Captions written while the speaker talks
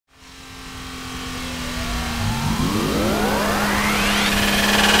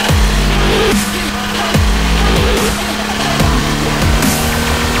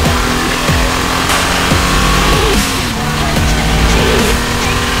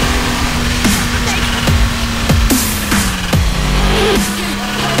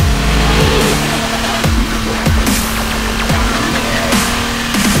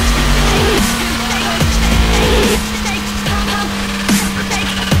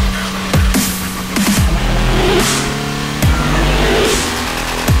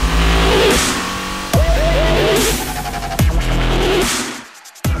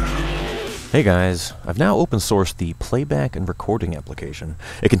Hey guys, I've now open sourced the Playback and Recording application.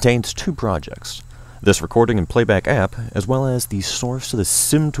 It contains two projects, this recording and playback app, as well as the source to the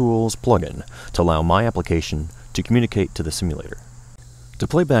SimTools plugin to allow my application to communicate to the simulator. To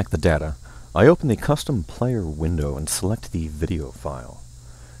play back the data, I open the custom player window and select the video file.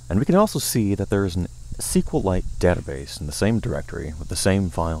 And we can also see that there is an SQLite database in the same directory with the same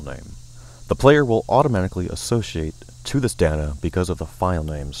file name. The player will automatically associate to this data because of the file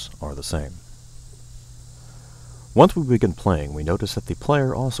names are the same. Once we begin playing, we notice that the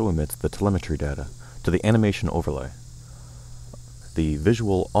player also emits the telemetry data to the animation overlay. The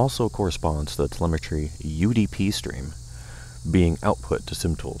visual also corresponds to the telemetry UDP stream being output to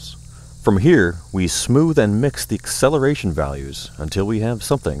SimTools. From here, we smooth and mix the acceleration values until we have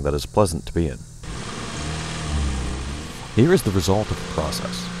something that is pleasant to be in. Here is the result of the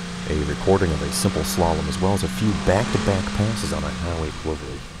process. A recording of a simple slalom as well as a few back-to-back passes on a highway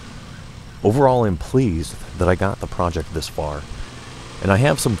globally. Overall, I'm pleased that I got the project this far, and I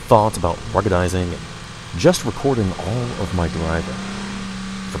have some thoughts about ruggedizing and just recording all of my driving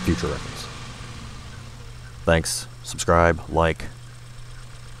for future reference. Thanks, subscribe, like,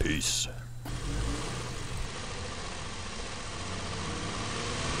 peace.